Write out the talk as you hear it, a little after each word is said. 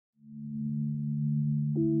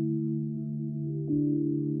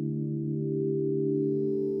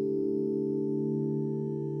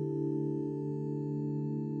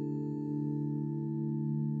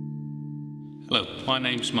my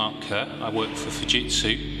name's Mark Kerr. I work for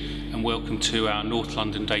Fujitsu and welcome to our North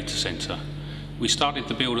London data centre. We started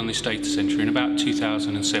the build on this data centre in about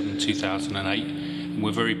 2007-2008 and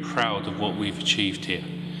we're very proud of what we've achieved here.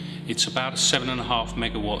 It's about a 7.5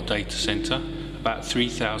 megawatt data centre, about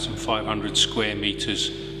 3,500 square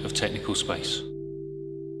metres of technical space.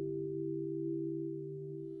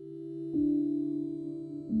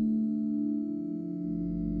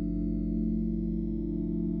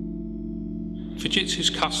 Fujitsu's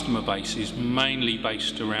customer base is mainly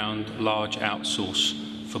based around large outsource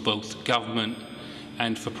for both government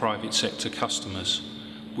and for private sector customers.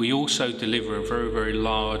 We also deliver a very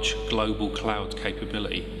large global cloud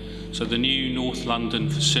capability. So the new North London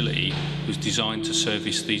facility was designed to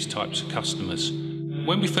service these types of customers.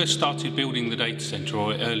 When we first started building the data centre,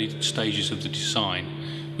 or early stages of the design,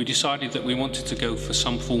 we decided that we wanted to go for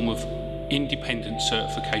some form of independent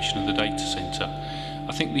certification of the data centre.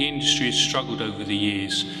 I think the industry has struggled over the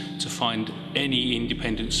years to find any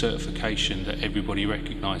independent certification that everybody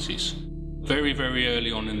recognises. Very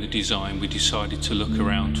early on in the design, we decided to look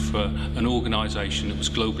around for an organisation that was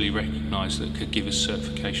globally recognised that could give us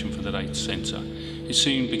certification for the data centre. It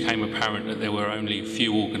soon became apparent that there were only a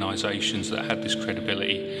few organisations that had this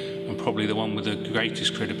credibility, and probably the one with the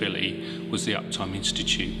greatest credibility was the Uptime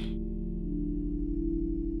Institute.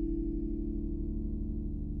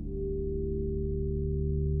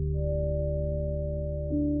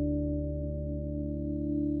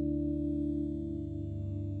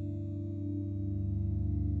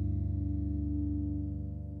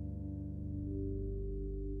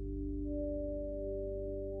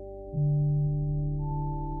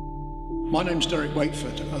 My name's Derek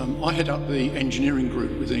Wakeford. I head up the engineering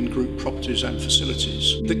group within Group Properties and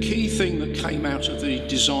Facilities. The key thing that came out of the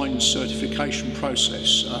design certification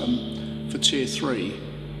process for Tier 3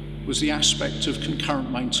 was the aspect of concurrent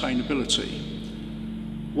maintainability.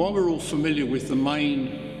 While we're all familiar with the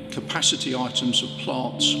main capacity items of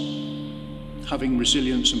plants having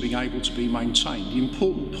resilience and being able to be maintained, the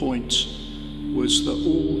important point was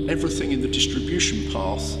that everything in the distribution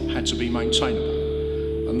path had to be maintainable.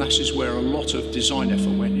 And that is where a lot of design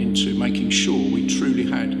effort went into making sure we truly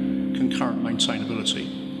had concurrent maintainability.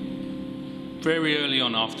 Very early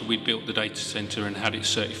on, after we'd built the data centre and had it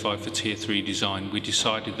certified for Tier 3 design, we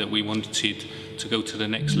decided that we wanted to go to the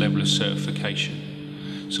next level of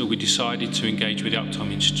certification. So we decided to engage with the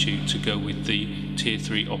Uptime Institute to go with the Tier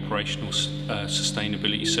 3 operational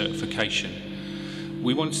sustainability certification.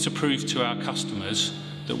 We wanted to prove to our customers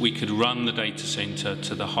that we could run the data centre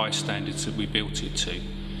to the high standards that we built it to.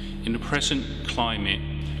 In the present climate,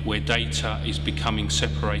 where data is becoming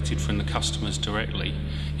separated from the customers directly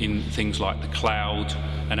in things like the cloud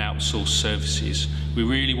and outsourced services, we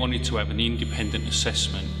really wanted to have an independent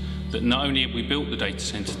assessment that not only have we built the data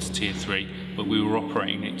centre to Tier 3, but we were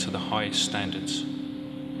operating it to the highest standards.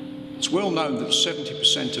 It's well known that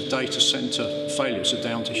 70% of data centre failures are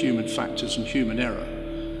down to human factors and human error.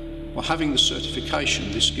 By having the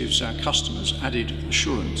certification, this gives our customers added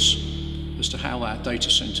assurance as to how our data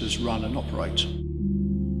centres run and operate.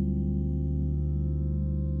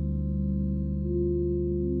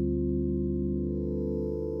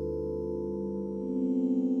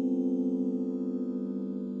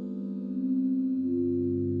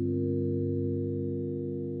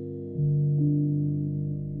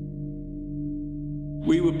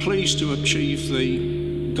 We were pleased to achieve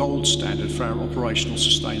the gold standard for our operational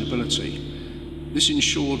sustainability. This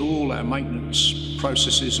ensured all our maintenance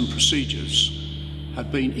processes and procedures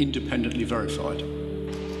had been independently verified.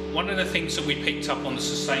 One of the things that we picked up on the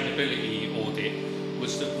sustainability audit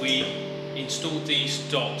was that we installed these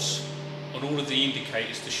dots on all of the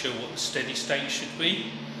indicators to show what the steady state should be.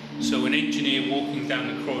 So an engineer walking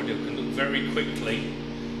down the corridor can look very quickly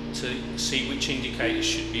to see which indicators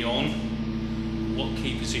should be on, what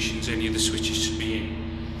key positions any of the switches should be in.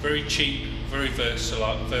 Very cheap, very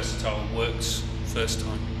versatile, works first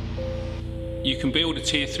time. You can build a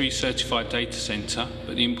Tier 3 certified data centre,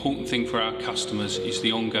 but the important thing for our customers is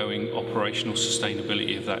the ongoing operational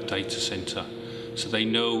sustainability of that data centre. So they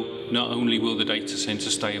know not only will the data centre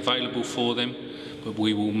stay available for them, but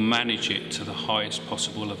we will manage it to the highest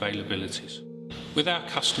possible availabilities. With our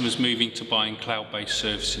customers moving to buying cloud-based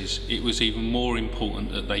services, it was even more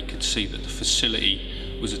important that they could see that the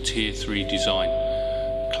facility was a Tier 3 design.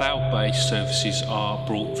 Cloud-based services are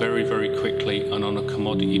brought very quickly and on a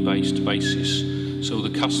commodity-based basis, so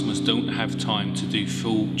the customers don't have time to do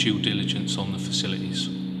full due diligence on the facilities.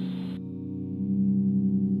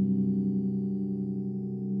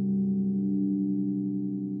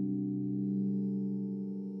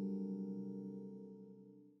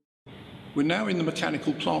 We're now in the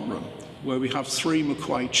mechanical plant room. where we have 3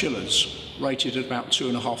 McQuay chillers rated at about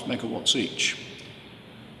 2.5 megawatts each.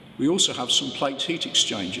 We also have some plate heat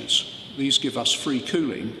exchangers. These give us free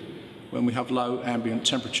cooling when we have low ambient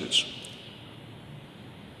temperatures.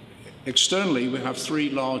 Externally, we have 3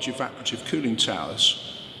 large evaporative cooling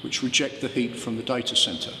towers which reject the heat from the data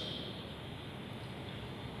centre.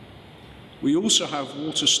 We also have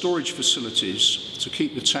water storage facilities to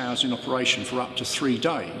keep the towers in operation for up to 3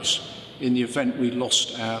 days in the event we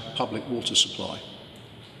lost our public water supply.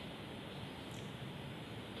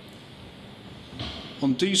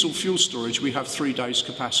 On diesel fuel storage, we have 3 days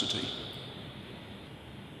capacity.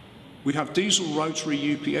 We have diesel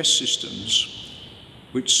rotary UPS systems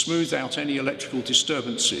which smooth out any electrical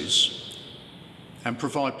disturbances and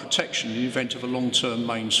provide protection in the event of a long-term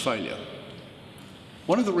mains failure.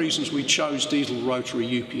 One of the reasons we chose diesel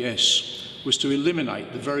rotary UPS was to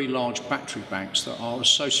eliminate the very large battery banks that are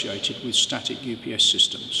associated with static UPS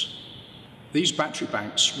systems. These battery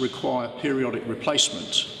banks require periodic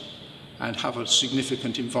replacement and have a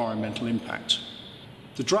significant environmental impact.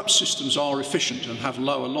 The DRUP systems are efficient and have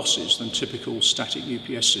lower losses than typical static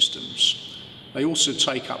UPS systems. They also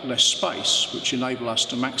take up less space, which enable us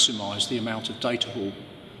to maximise the amount of data hall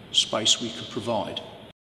space we could provide.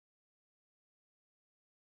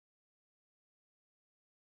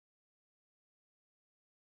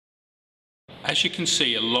 As you can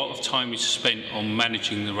see, a lot of time is spent on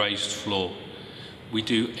managing the raised floor. We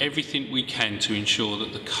do everything we can to ensure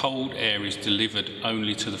that the cold air is delivered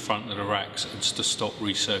only to the front of the racks and to stop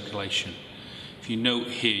recirculation. If you note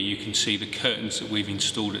here, you can see the curtains that we've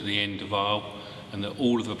installed at the end of aisle, and that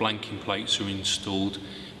all of the blanking plates are installed,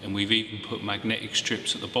 and we've even put magnetic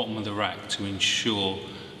strips at the bottom of the rack to ensure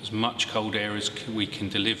as much cold air as we can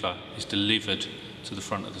deliver is delivered to the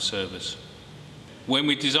front of the servers. When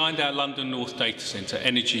we designed our London North data centre,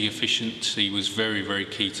 energy efficiency was very, very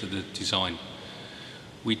key to the design.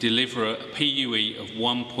 We deliver a PUE of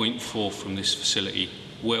 1.4 from this facility,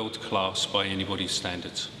 world class by anybody's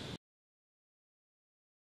standards.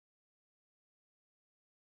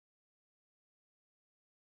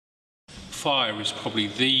 Fire is probably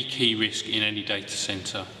the key risk in any data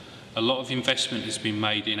centre. A lot of investment has been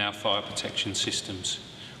made in our fire protection systems.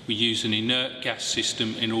 We use an inert gas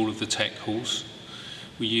system in all of the tech halls.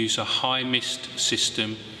 We use a high mist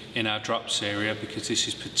system in our DRUPS area because this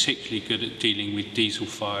is particularly good at dealing with diesel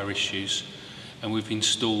fire issues. And we've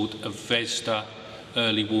installed a VESDA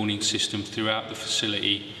early warning system throughout the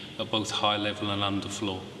facility at both high level and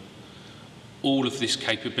underfloor. All of this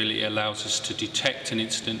capability allows us to detect an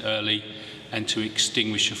incident early and to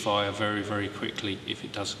extinguish a fire very, very quickly if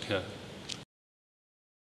it does occur.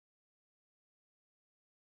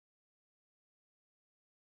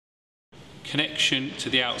 Connection to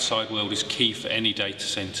the outside world is key for any data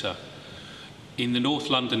centre. In the North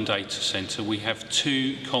London data centre, we have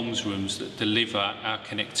 2 comms rooms that deliver our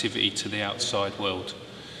connectivity to the outside world.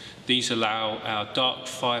 These allow our dark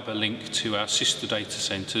fibre link to our sister data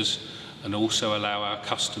centres and also allow our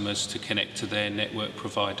customers to connect to their network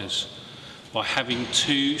providers. By having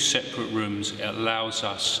 2 separate rooms, it allows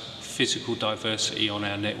us physical diversity on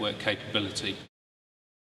our network capability.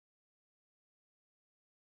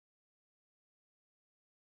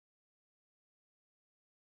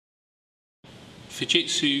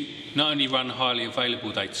 Fujitsu not only run highly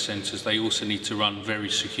available data centres, they also need to run very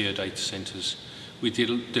secure data centres. We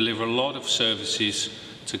deliver a lot of services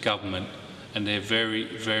to government, and they're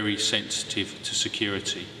very, very sensitive to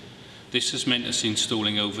security. This has meant us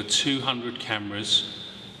installing over 200 cameras,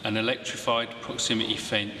 an electrified proximity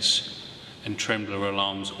fence and trembler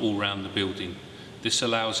alarms all around the building. This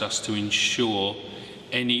allows us to ensure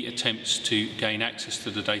any attempts to gain access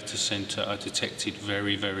to the data centre are detected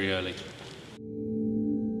very, very early.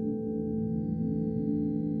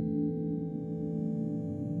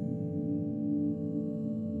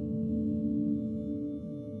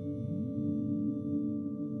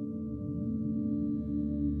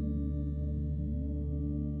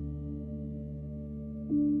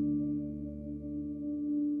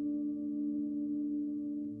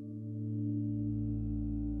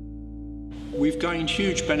 We've gained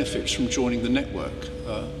huge benefits from joining the network.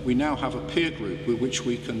 We now have a peer group with which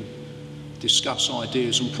we can discuss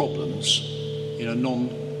ideas and problems in a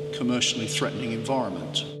non-commercially threatening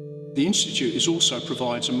environment. The Institute also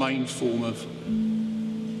provides a main form of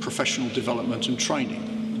professional development and training,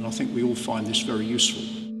 and I think we all find this very useful.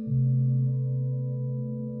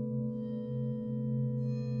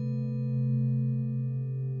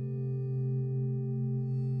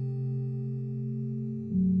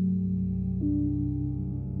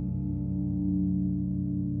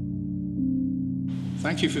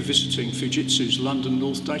 Thank you for visiting Fujitsu's London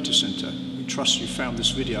North Data Centre. We trust you found this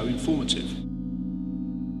video informative.